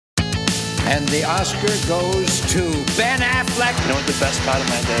And the Oscar goes to Ben Affleck. You know what the best part of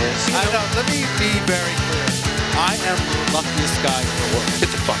my day is? I know. Let me be very clear. I am the luckiest guy in the world.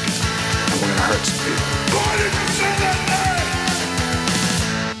 Get the fuck out. And we're gonna hurt some people. Why did you say that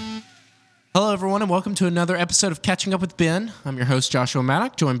name? Hello, everyone, and welcome to another episode of Catching Up with Ben. I'm your host, Joshua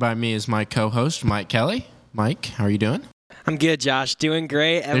Maddock. Joined by me is my co-host, Mike Kelly. Mike, how are you doing? I'm good, Josh. Doing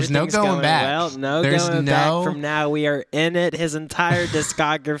great. There's no going back. Well, There's going no- back from now. We are in it. His entire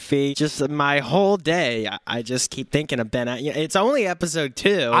discography. Just my whole day. I just keep thinking of Ben. It's only episode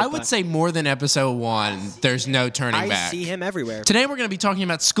 2. I would say more than episode 1. There's no turning back. I see him everywhere. Today we're going to be talking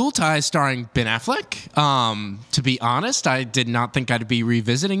about School Ties starring Ben Affleck. To be honest, I did not think I'd be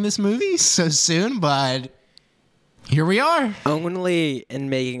revisiting this movie so soon, but here we are. Only in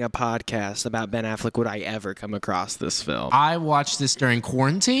making a podcast about Ben Affleck would I ever come across this film. I watched this during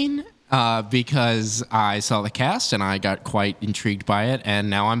quarantine because I saw the cast and I got quite intrigued by it, and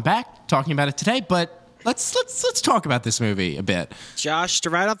now I'm back talking about it today. But let's talk about this movie a bit. Josh, to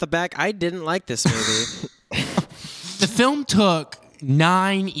right off the back, I didn't like this movie. The film took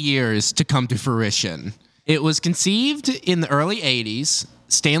 9 years to come to fruition. It was conceived in the early 80s.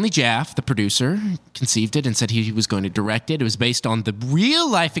 Stanley Jaff, the producer, conceived it and said he was going to direct it. It was based on the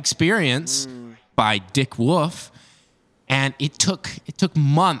real-life experience by Dick Wolf, and it took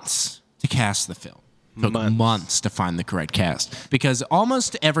months to cast the film. It took months to find the correct cast because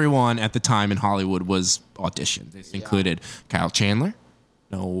almost everyone at the time in Hollywood was auditioned. This included Kyle Chandler,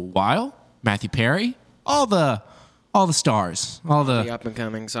 Noah Weil, Matthew Perry, all the stars, all the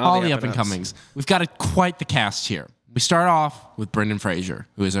up-and-comings. all the up-and-comings. We've got quite the cast here. We start off with Brendan Fraser,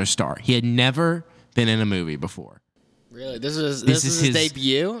 who is our star. He had never been in a movie before. Really? This is his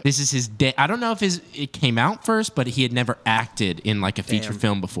debut? This is his I don't know if it came out first, but he had never acted in like a feature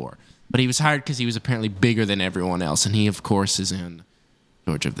film before. But he was hired because he was apparently bigger than everyone else. And he, of course, is in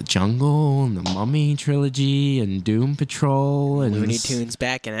George of the Jungle and the Mummy trilogy and Doom Patrol. And Looney Tunes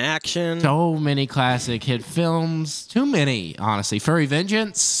Back in Action. So many classic hit films. Too many, honestly. Furry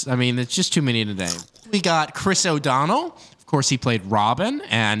Vengeance. I mean, it's just too many to name. We got Chris O'Donnell. Of course, he played Robin,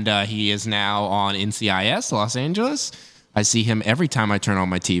 and he is now on NCIS, Los Angeles. I see him every time I turn on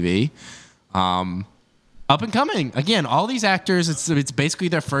my TV. Up and coming. Again, all these actors, it's basically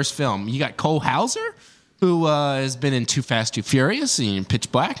their first film. You got Cole Hauser, who has been in Too Fast, Too Furious, and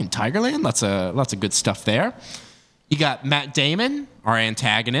Pitch Black, and Tigerland. Lots of good stuff there. You got Matt Damon, our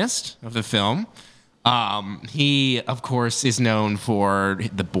antagonist of the film. He, of course, is known for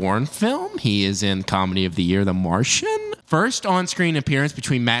the Bourne film. He is in Comedy of the Year, The Martian. First on-screen appearance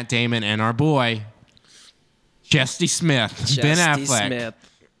between Matt Damon and our boy, Chesty Smith, Ben Affleck,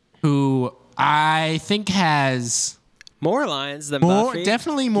 who I think has more lines than Buffy.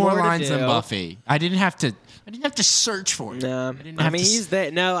 Definitely more lines than Buffy. I didn't have to search for it. No, he's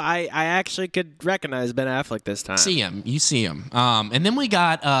there. No, I actually could recognize Ben Affleck this time. You see him. And then we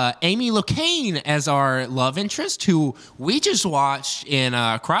got Amy Locane as our love interest, who we just watched in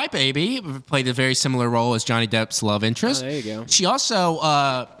Cry Baby, played a very similar role as Johnny Depp's love interest. Oh, there you go. She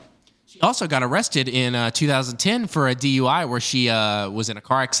also got arrested in 2010 for a DUI where she was in a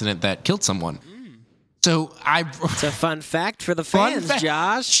car accident that killed someone. So it's a fun fact for the fans,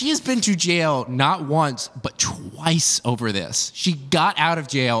 Josh. She has been to jail not once, but twice over this. She got out of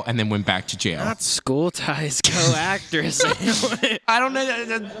jail and then went back to jail. Not School Ties co-actress. I don't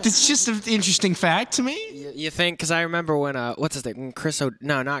know. It's just an interesting fact to me. You think? Because I remember when what's his name?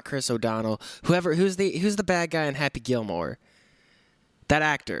 Not Chris O'Donnell. Who's the bad guy in Happy Gilmore? That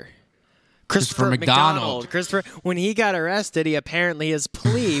actor. Christopher McDonald. Christopher, when he got arrested, his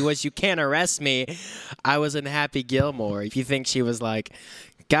plea was, "You can't arrest me. I was in Happy Gilmore." If you think she was like,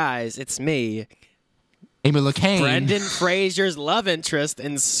 "Guys, it's me, Amy Locane, Brendan Fraser's love interest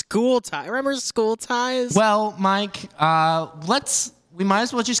in School Ties." Remember School Ties? Well, Mike, we might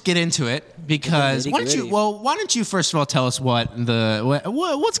as well just get into it because why don't you first of all tell us what's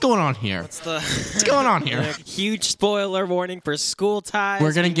going on here? What's going on here? Huge spoiler warning for School Ties.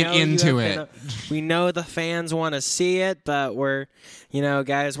 We're gonna get into it. We know the fans want to see it, but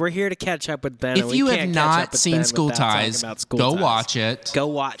guys, we're here to catch up with Ben. If you have not seen School Ties, go watch it. Go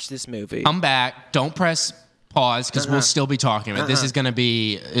watch this movie. Come back. Don't press pause because we'll still be talking about it. This is going to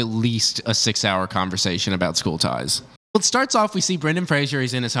be at least a 6-hour conversation about School Ties. Well, it starts off, we see Brendan Fraser.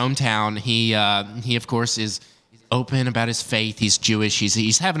 He's in his hometown. He of course, is open about his faith. He's Jewish.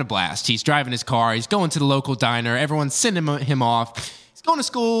 He's having a blast. He's driving his car. He's going to the local diner. Everyone's sending him off. He's going to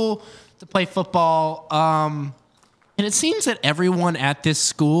school to play football. And it seems that everyone at this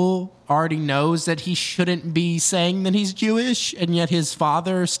school already knows that he shouldn't be saying that he's Jewish, and yet his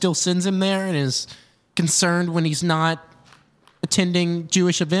father still sends him there and is concerned when he's not attending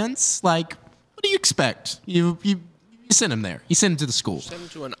Jewish events. Like, what do you expect? You send him there. You send him to the school. Send him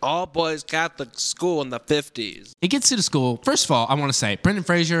to an all-boys Catholic school in the 50s. He gets to the school. First of all, I want to say, Brendan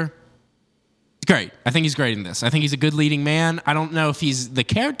Fraser, great. I think he's great in this. I think he's a good leading man. I don't know if the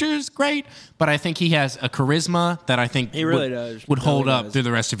character is great, but I think he has a charisma that I think he really does. Would hold up through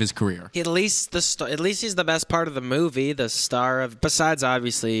the rest of his career. At least he's the best part of the movie, the star of, besides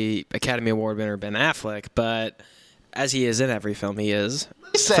obviously Academy Award winner Ben Affleck, but as he is in every film he is.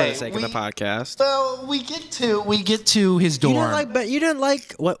 For the sake of the podcast. Well, we get to his dorm. You didn't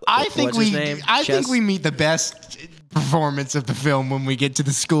like what? I think what's his name? I think we meet the best performance of the film when we get to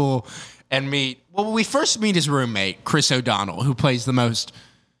the school and we first meet his roommate, Chris O'Donnell, who plays the most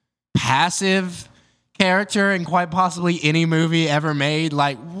passive character in quite possibly any movie ever made.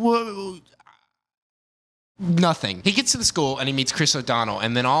 Like, whoa, nothing. He gets to the school and he meets Chris O'Donnell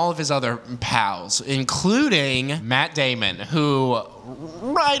and then all of his other pals, including Matt Damon, who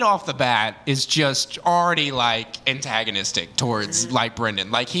right off the bat is just already like antagonistic towards like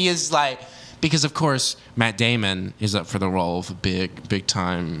Brendan. Like he is like, because of course Matt Damon is up for the role of a big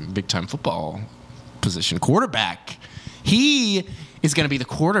time football position, quarterback. He is going to be the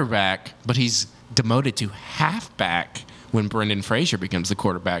quarterback, but he's demoted to halfback when Brendan Fraser becomes the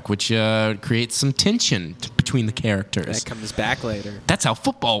quarterback, which creates some tension between the characters. That comes back later. That's how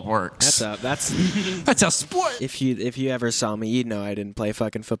football works. That's how sport. If you ever saw me, you'd know I didn't play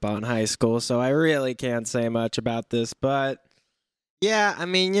fucking football in high school, so I really can't say much about this. But yeah, I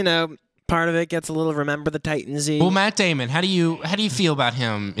mean, part of it gets a little Remember the Titans-y. Well, Matt Damon, how do you feel about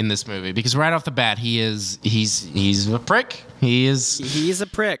him in this movie? Because right off the bat, he's a prick. He's a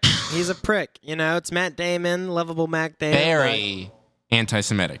prick. He's a prick. It's Matt Damon, lovable Matt Damon. Very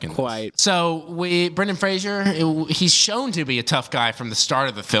anti-Semitic. Quite. So Brendan Fraser, he's shown to be a tough guy from the start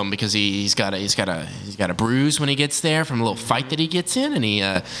of the film because he's got a bruise when he gets there from a little fight that he gets in,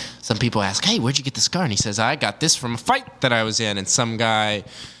 and some people ask, "Hey, where'd you get the scar?" And he says, "I got this from a fight that I was in." And some guy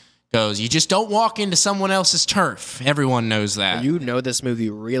goes, "You just don't walk into someone else's turf." Everyone knows that. You know this movie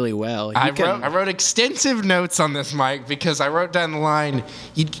really well. I wrote extensive notes on this, Mike, because I wrote down the line,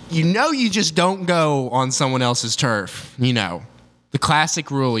 you just don't go on someone else's turf. The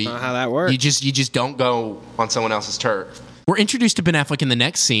classic rule. I don't know how that works. You just don't go on someone else's turf. We're introduced to Ben Affleck in the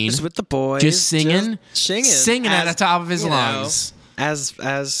next scene. Just with the boys. Just singing at the top of his lungs.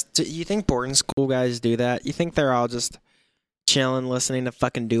 Do you think boarding school guys do that? You think they're all just chilling, listening to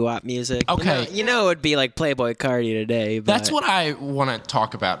fucking doo-wop music? Okay. It would be like Playboy Cardi today. But That's what I want to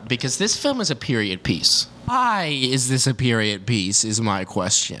talk about, because this film is a period piece. Why is this a period piece is my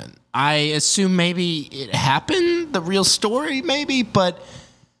question. I assume maybe it happened, the real story maybe, but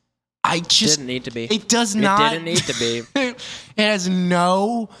I just... Didn't need to be. It does not... It didn't need to be. It has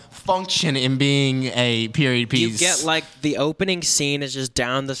no function in being a period piece. You get like the opening scene is just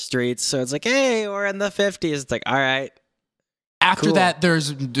down the streets, so it's like, hey, we're in the 50s. It's like, all right. After that,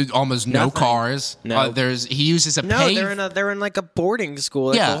 there's almost no cars. No. He uses a they're in like a boarding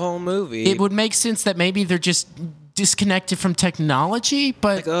school. The whole movie. It would make sense that maybe they're just disconnected from technology,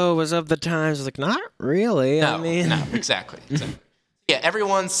 but was of the times. It's like, not really. No, exactly. Yeah,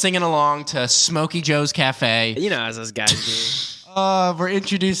 everyone's singing along to Smokey Joe's Cafe. As those guys do. We're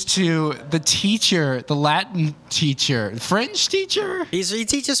introduced to the teacher, the Latin teacher, French teacher. He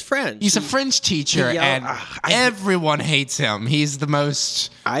teaches French. He's a French teacher, and everyone hates him. He's the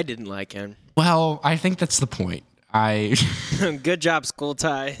most... I didn't like him. Well, I think that's the point. Good job, School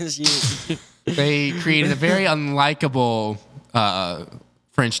Ties. They created a very unlikable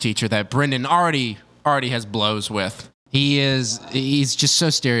French teacher that Brendan already has blows with. He's just so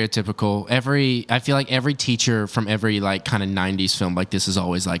stereotypical. I feel like every teacher from every like kind of 90s film like this is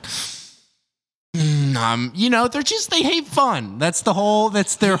always like, they hate fun. That's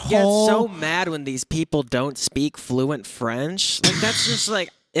their whole. Get so mad when these people don't speak fluent French. Like that's just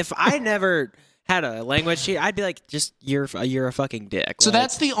like, if I never had a language teacher, I'd be like, just you're a fucking dick. So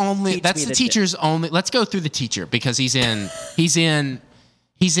like, that's the teacher's only. Let's go through the teacher, because he's in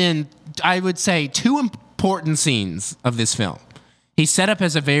I would say 2 important scenes of this film. He's set up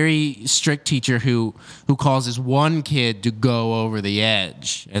as a very strict teacher who causes one kid to go over the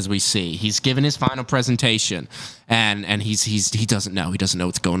edge, as we see. He's given his final presentation, and he doesn't know. He doesn't know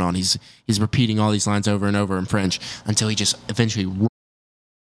what's going on. He's repeating all these lines over and over in French until he just eventually...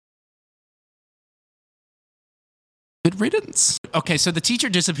 Good riddance. Okay, so the teacher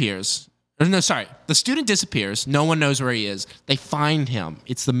disappears. The student disappears. No one knows where he is. They find him.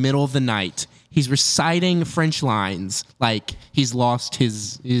 It's the middle of the night. He's reciting French lines like he's lost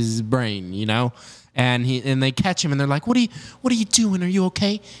his brain, And they catch him and they're like, "What are you doing? Are you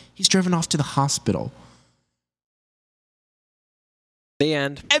okay?" He's driven off to the hospital. The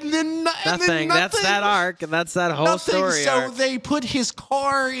end. And then Nothing. That's that arc, and that's that whole nothing. story So arc. they put his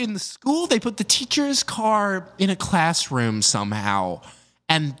car in the school. They put the teacher's car in a classroom somehow.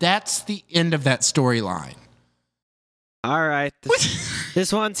 And that's the end of that storyline. All right.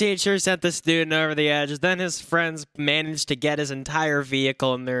 This one teacher sent the student over the edge. Then his friends managed to get his entire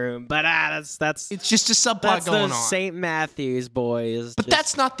vehicle in the room. But that's It's just a subplot that's going those on. St. Matthews boys. But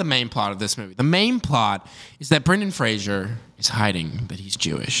that's not the main plot of this movie. The main plot is that Brendan Fraser is hiding that he's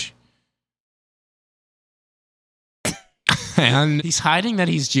Jewish. And he's hiding that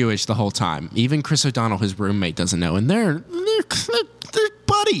he's Jewish the whole time. Even Chris O'Donnell, his roommate, doesn't know. And they're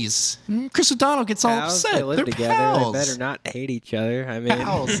buddies. And Chris O'Donnell gets all pals. upset. They live They're together. pals. They better not hate each other. I mean,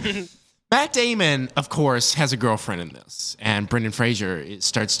 Pals. Matt Damon, of course, has a girlfriend in this. And Brendan Fraser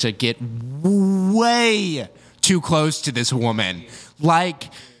starts to get way too close to this woman. Like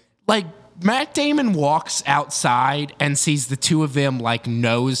Matt Damon walks outside and sees the two of them like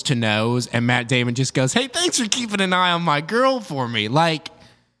nose to nose, and Matt Damon just goes, "Hey, thanks for keeping an eye on my girl for me." Like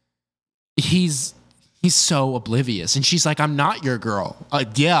he's so oblivious, and she's like, "I'm not your girl."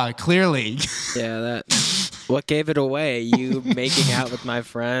 Yeah, clearly. yeah, that. What gave it away? You making out with my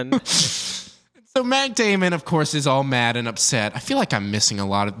friend? So Matt Damon, of course, is all mad and upset. I feel like I'm missing a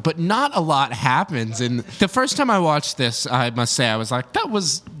lot but not a lot happens. And the first time I watched this, I must say, I was like, that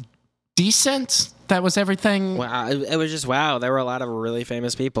was decent. That was everything. Wow, it was just wow. There were a lot of really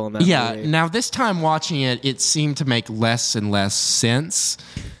famous people in that Yeah. movie. Now this time watching it, it seemed to make less and less sense.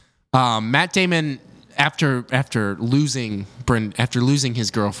 Matt Damon, after losing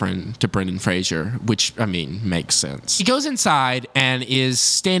his girlfriend to Brendan Fraser, which I mean makes sense, he goes inside and is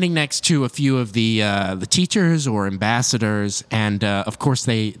standing next to a few of the teachers or ambassadors, and of course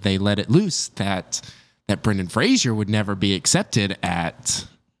they let it loose that Brendan Fraser would never be accepted at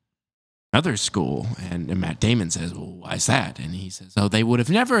another school. And Matt Damon says, "Well, why is that?" And he says, "Oh, they would have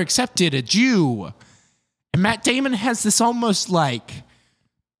never accepted a Jew." And Matt Damon has this almost like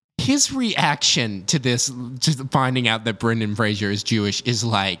his reaction to this, to finding out that Brendan Fraser is Jewish, is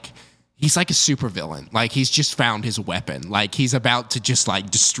like he's like a supervillain. Like he's just found his weapon. Like he's about to just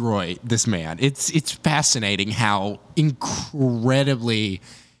like destroy this man. It's fascinating how incredibly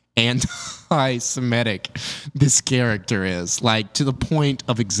anti-Semitic this character is, like to the point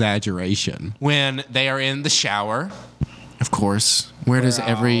of exaggeration. When they are in the shower, of course, where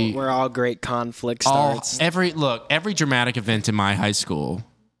all great conflict starts? every dramatic event in my high school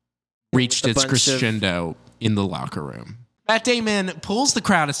reached its crescendo in the locker room. Matt Damon pulls the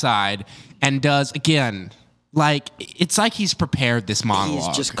crowd aside and does, again, like, it's like he's prepared this monologue.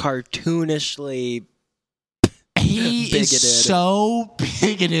 He's just cartoonishly He bigoted. is so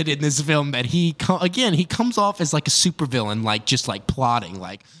bigoted in this film that he comes off as like a supervillain, like just like plotting,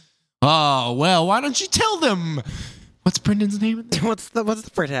 like, "Oh, well, why don't you tell them?" What's Brendan's name? What's the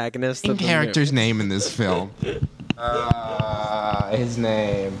protagonist? Main character's name in this film. His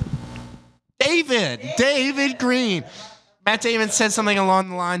name. David Green. Matt Damon said something along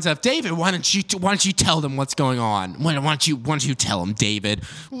the lines of, "David, why don't you tell them what's going on? Why don't you tell them, David?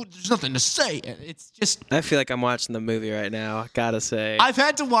 Well, there's nothing to say." It's just, I feel like I'm watching the movie right now. Gotta say, I've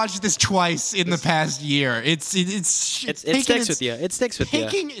had to watch this twice in the past year. It sticks with you. It sticks with you.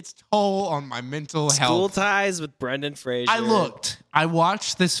 Taking its toll on my mental School health. Ties with Brendan Fraser. I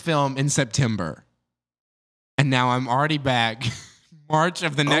watched this film in September, and now I'm already back March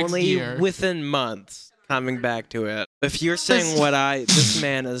of the next Only year. within months coming back to it. If you're saying this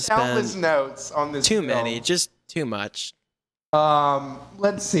man has Countless spent notes on this too film. many, just too much.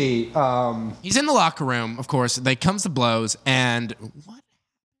 Let's see. He's in the locker room, of course. They comes to blows, and what?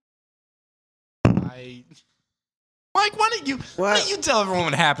 Mike, why don't you tell everyone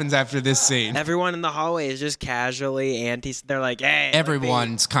what happens after this scene? Everyone in the hallway is just casually they're like, "Hey."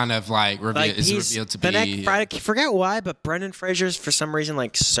 Everyone's kind of like, is revealed to be. I forget why, but Brendan Fraser's for some reason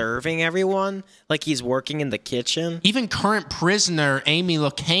like serving everyone, like he's working in the kitchen. Even current prisoner Amy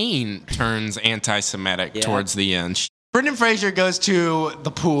Locane turns anti-Semitic towards the end. Brendan Fraser goes to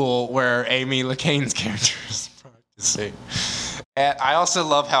the pool where Amy Locane's character is practicing. And I also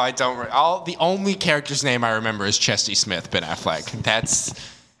love how the only character's name I remember is Chesty Smith, Ben Affleck.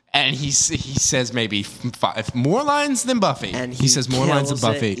 And he says maybe 5 more lines than Buffy. And he says more lines than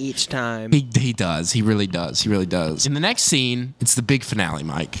kills Buffy it each time. He does. He really does. He really does. In the next scene, it's the big finale,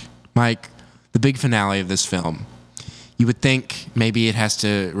 Mike. Mike, the big finale of this film. You would think maybe it has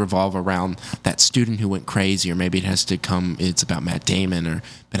to revolve around that student who went crazy, or maybe it's about Matt Damon or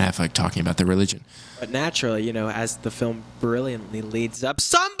Ben Affleck talking about their religion. But naturally, as the film brilliantly leads up,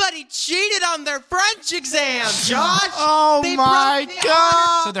 somebody Somebody cheated on their French exam, Josh. Oh They my broke the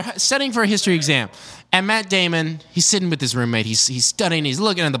God! So they're studying for a history exam, and Matt Damon, he's sitting with his roommate. He's studying. He's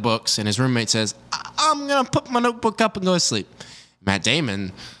looking at the books, and his roommate says, "I'm gonna put my notebook up and go to sleep." Matt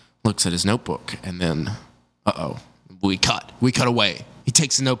Damon looks at his notebook, and then, we cut away. He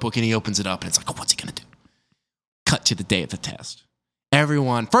takes the notebook and he opens it up, and it's like, oh, what's he gonna do? Cut to the day of the test.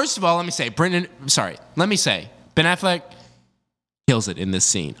 Everyone, first of all, let me say, Ben Affleck kills it in this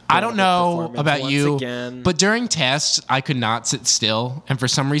scene. I don't know about you, but during tests, I could not sit still, and for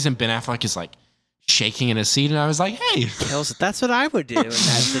some reason, Ben Affleck is like shaking in his seat, and I was like, hey. Kills it. That's what I would do in that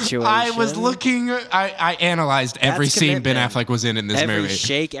situation. I was looking, I analyzed every scene Ben Affleck was in this movie. Every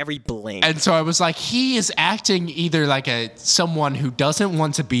shake, every blink. And so I was like, he is acting either like someone who doesn't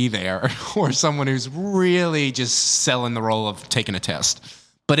want to be there or someone who's really just selling the role of taking a test.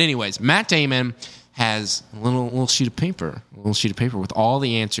 But anyways, Matt Damon has a little sheet of paper with all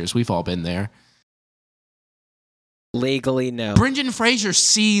the answers. We've all been there. Legally, no. Brendan Fraser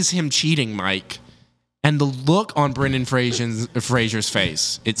sees him cheating, Mike. And the look on Brendan Fraser's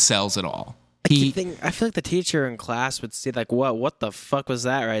face, it sells it all. I feel like the teacher in class would see, like, what the fuck was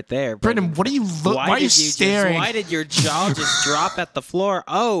that right there? Brendan, what are you why are you staring? Why did your jaw just drop at the floor?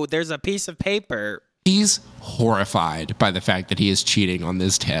 Oh, there's a piece of paper. He's horrified by the fact that he is cheating on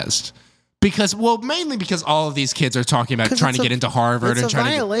this test. Mainly because all of these kids are talking about trying to get into Harvard. It's a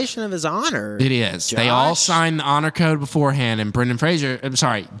violation of his honor. It is. Josh. They all signed the honor code beforehand, and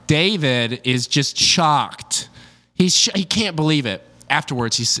David is just shocked. He can't believe it.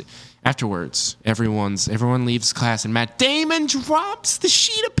 Afterwards, everyone leaves class, and Matt Damon drops the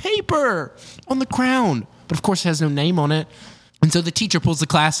sheet of paper on the ground, but of course it has no name on it. And so the teacher pulls the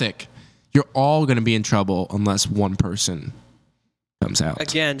classic: "You're all going to be in trouble unless one person comes out."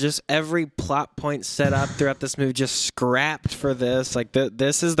 Again, just every plot point set up throughout this movie just scrapped for this. Like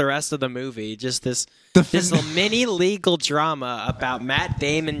this is the rest of the movie. Just this mini legal drama about Matt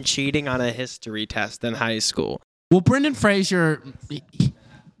Damon cheating on a history test in high school. Well, Brendan Fraser, he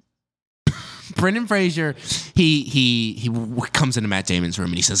comes into Matt Damon's room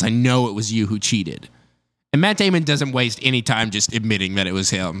and he says, "I know it was you who cheated." And Matt Damon doesn't waste any time just admitting that it was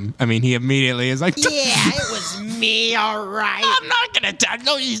him. I mean, he immediately is like, "Yeah, it was me, all right. I'm not going to tell.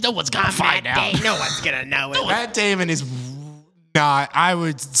 No one's going to find out. No one's going to know it." Matt Damon is not, I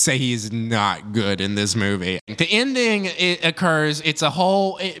would say he is not good in this movie. The ending, it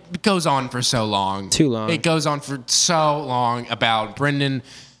goes on for so long. Too long. It goes on for so long about Brendan.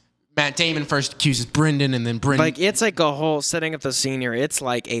 Matt Damon first accuses Brendan, and then Brendan... Like, it's like a whole, setting up the senior, it's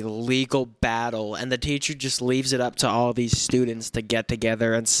like a legal battle, and the teacher just leaves it up to all these students to get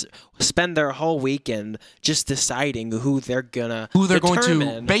together and spend their whole weekend just deciding who they're going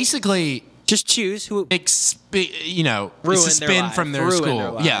to basically just choose who... suspend from their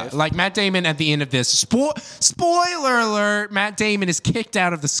school. Yeah, like Matt Damon at the end of this. Spoiler alert, Matt Damon is kicked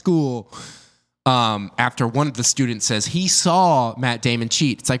out of the school. After one of the students says he saw Matt Damon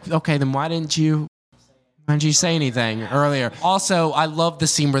cheat. It's like, okay, then why didn't you say anything earlier? Also, I love the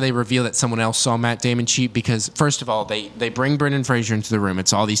scene where they reveal that someone else saw Matt Damon cheat because, first of all, they bring Brendan Fraser into the room.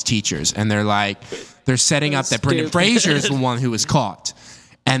 It's all these teachers, and they're setting up that Brendan Fraser is the one who was caught.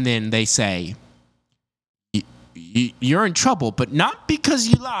 And then they say, you're in trouble, but not because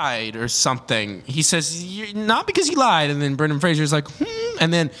you lied or something. He says, not because you lied. And then Brendan Fraser's like,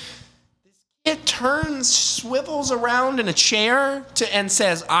 and then... It swivels around in a chair and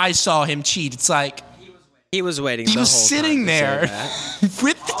says, "I saw him cheat." It's like he was waiting. He was sitting there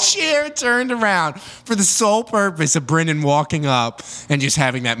with the chair turned around for the sole purpose of Brendan walking up and just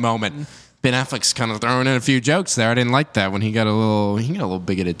having that moment. Ben Affleck's kind of throwing in a few jokes there. I didn't like that when he got a little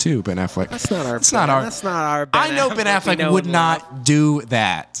bigoted too. Ben Affleck. That's not our. I know Ben Affleck would not do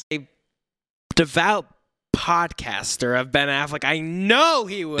that. A devout podcaster of Ben Affleck, I know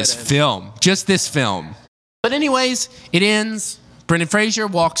he would. This film. But anyways, it ends. Brendan Fraser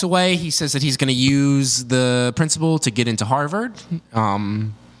walks away. He says that he's going to use the principal to get into Harvard.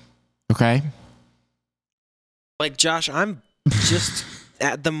 Okay. Like, Josh, I'm just...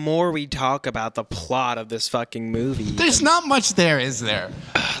 the more we talk about the plot of this fucking movie... There's not much there, is there?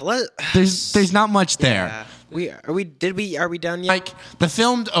 There's not much there. Yeah. Are we done yet? Like, the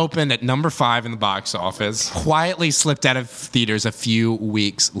film opened at number 5 in the box office, quietly slipped out of theaters a few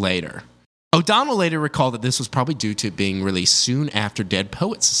weeks later. O'Donnell later recalled that this was probably due to being released soon after Dead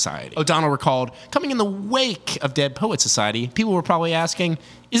Poets Society. O'Donnell recalled, coming in the wake of Dead Poets Society, people were probably asking,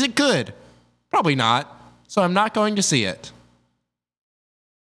 is it good? Probably not, so I'm not going to see it.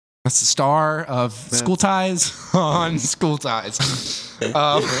 That's the star of School Ties on School Ties.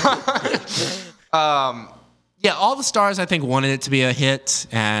 Yeah, all the stars I think wanted it to be a hit,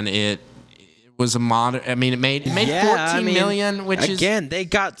 and it was a it made 14 million, which again, they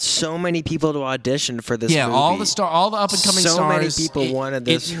got so many people to audition for this movie. all the up and coming stars. So many people wanted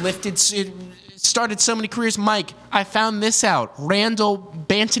this. It started so many careers. Mike, I found this out. Randall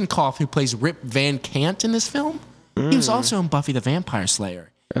Bantinkoff, who plays Rip Van Cant in this film, he was also in Buffy the Vampire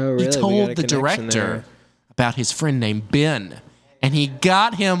Slayer. Oh, really? He told the director about his friend named Ben, and he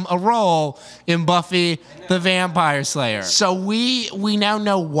got him a role in Buffy the Vampire Slayer. So we now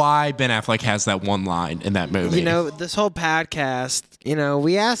know why Ben Affleck has that one line in that movie. This whole podcast,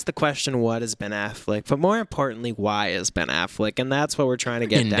 we asked the question, what is Ben Affleck? But more importantly, why is Ben Affleck? And that's what we're trying to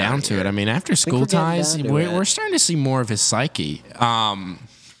get down to it. I mean, after School Ties, we're starting to see more of his psyche.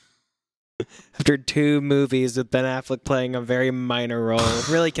 After 2 movies with Ben Affleck playing a very minor role,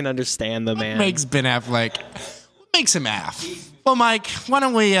 really can understand the man. What makes Ben Affleck? What makes him Aff? Well, Mike, why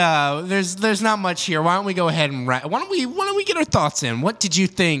don't we? There's not much here. Why don't we go ahead and why don't we get our thoughts in? What did you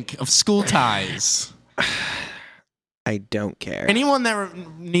think of School Ties? I don't care. Anyone that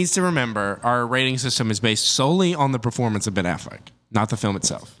needs to remember, our rating system is based solely on the performance of Ben Affleck, not the film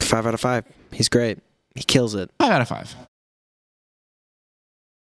itself. 5 out of 5. He's great. He kills it. 5 out of 5.